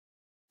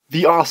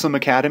The Awesome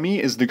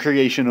Academy is the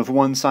creation of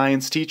one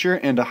science teacher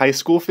and a high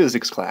school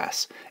physics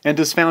class, and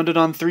is founded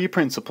on 3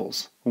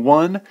 principles.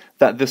 1.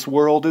 That this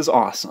world is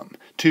awesome.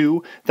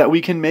 2. That we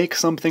can make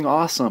something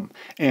awesome.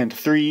 And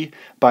 3.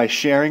 By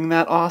sharing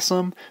that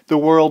awesome, the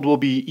world will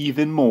be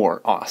even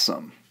more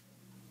awesome.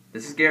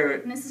 This is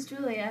Garrett. And this is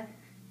Julia.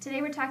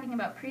 Today we're talking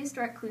about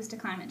prehistoric clues to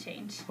climate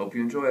change. Hope you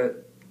enjoy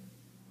it.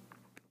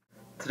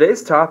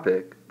 Today's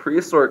topic,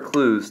 prehistoric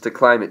clues to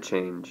climate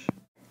change.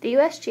 The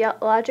U.S.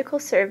 Geological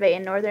Survey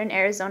and Northern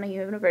Arizona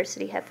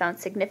University have found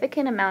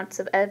significant amounts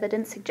of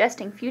evidence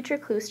suggesting future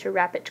clues to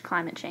rapid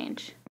climate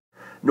change.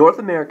 North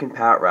American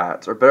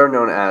Packrat, or better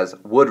known as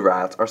wood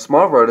rats, are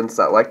small rodents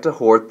that like to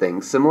hoard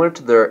things similar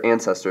to their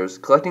ancestors,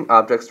 collecting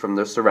objects from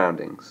their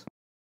surroundings.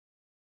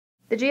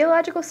 The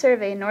Geological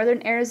Survey and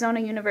Northern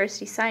Arizona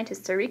University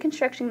scientists are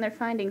reconstructing their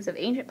findings of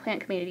ancient plant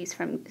communities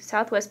from the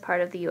southwest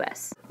part of the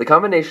U.S. The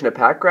combination of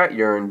packrat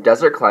urine,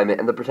 desert climate,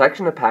 and the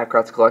protection of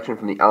packrat's collection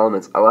from the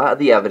elements allow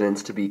the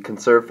evidence to be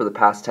conserved for the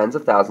past tens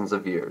of thousands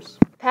of years.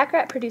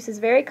 Packrat produces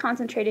very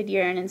concentrated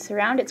urine and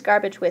surround its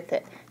garbage with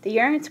it. The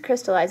urine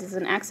crystallizes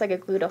and acts like a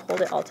glue to hold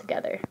it all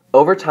together.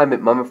 Over time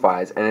it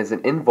mummifies and is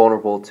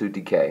invulnerable to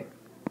decay.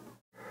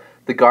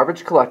 The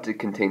garbage collected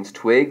contains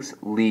twigs,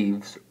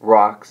 leaves,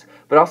 rocks,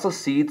 but also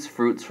seeds,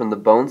 fruits from the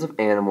bones of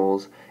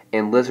animals,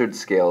 and lizard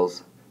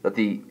scales that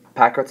the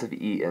packrats have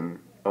eaten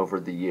over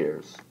the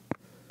years.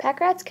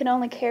 Packrats can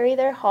only carry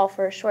their haul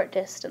for a short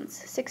distance,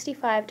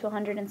 65 to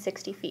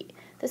 160 feet.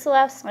 This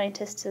allows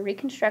scientists to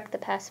reconstruct the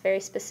past very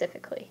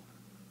specifically.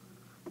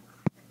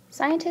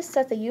 Scientists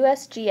at the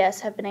USGS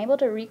have been able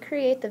to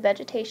recreate the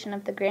vegetation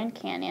of the Grand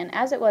Canyon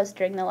as it was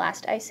during the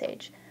last ice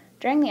age.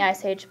 During the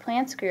Ice Age,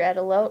 plants grew at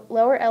a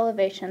lower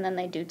elevation than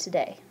they do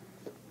today.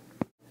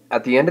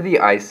 At the end of the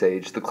Ice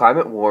Age, the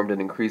climate warmed and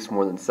increased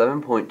more than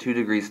 7.2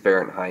 degrees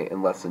Fahrenheit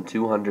in less than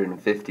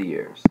 250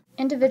 years.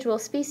 Individual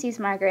species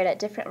migrate at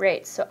different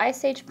rates, so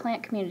Ice Age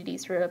plant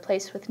communities were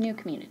replaced with new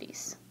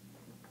communities.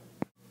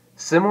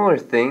 Similar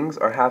things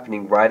are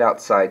happening right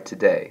outside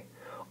today.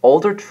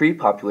 Older tree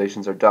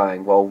populations are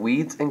dying, while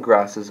weeds and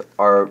grasses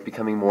are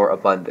becoming more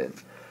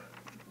abundant.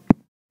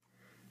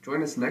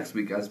 Join us next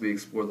week as we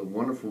explore the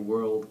wonderful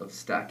world of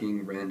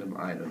stacking random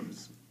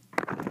items.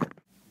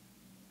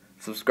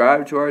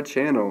 Subscribe to our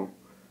channel.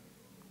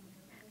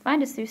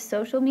 Find us through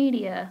social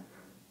media.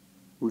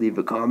 Leave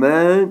a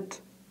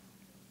comment.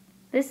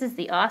 This is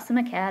the Awesome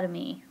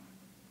Academy.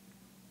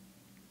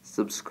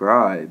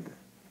 Subscribe.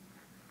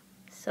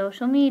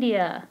 Social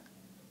media.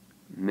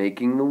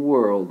 Making the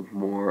world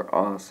more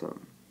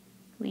awesome.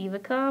 Leave a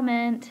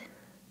comment.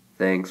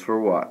 Thanks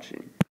for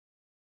watching.